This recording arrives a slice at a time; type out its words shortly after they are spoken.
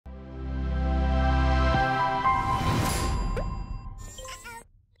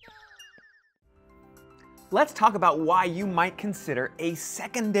Let's talk about why you might consider a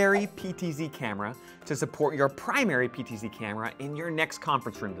secondary PTZ camera to support your primary PTZ camera in your next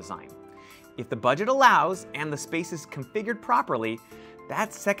conference room design. If the budget allows and the space is configured properly,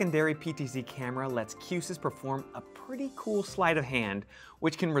 that secondary PTZ camera lets Q-SYS perform a pretty cool sleight of hand,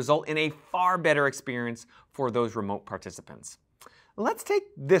 which can result in a far better experience for those remote participants. Let's take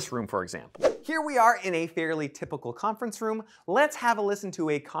this room for example. Here we are in a fairly typical conference room. Let's have a listen to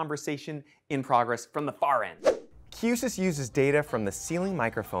a conversation in progress from the far end. Q-SYS uses data from the ceiling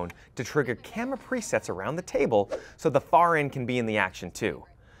microphone to trigger camera presets around the table so the far end can be in the action too.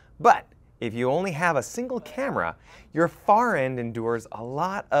 But if you only have a single camera, your far end endures a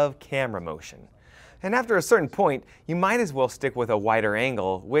lot of camera motion. And after a certain point, you might as well stick with a wider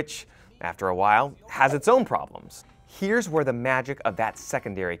angle, which, after a while, has its own problems. Here's where the magic of that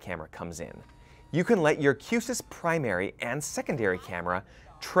secondary camera comes in. You can let your Q-SYS primary and secondary camera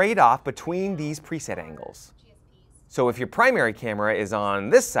trade off between these preset angles. So if your primary camera is on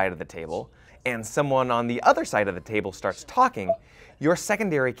this side of the table, and someone on the other side of the table starts talking, your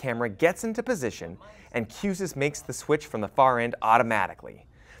secondary camera gets into position and Q-SYS makes the switch from the far end automatically.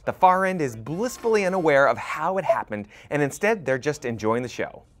 The far end is blissfully unaware of how it happened, and instead they're just enjoying the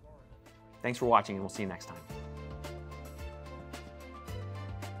show. Thanks for watching, and we'll see you next time.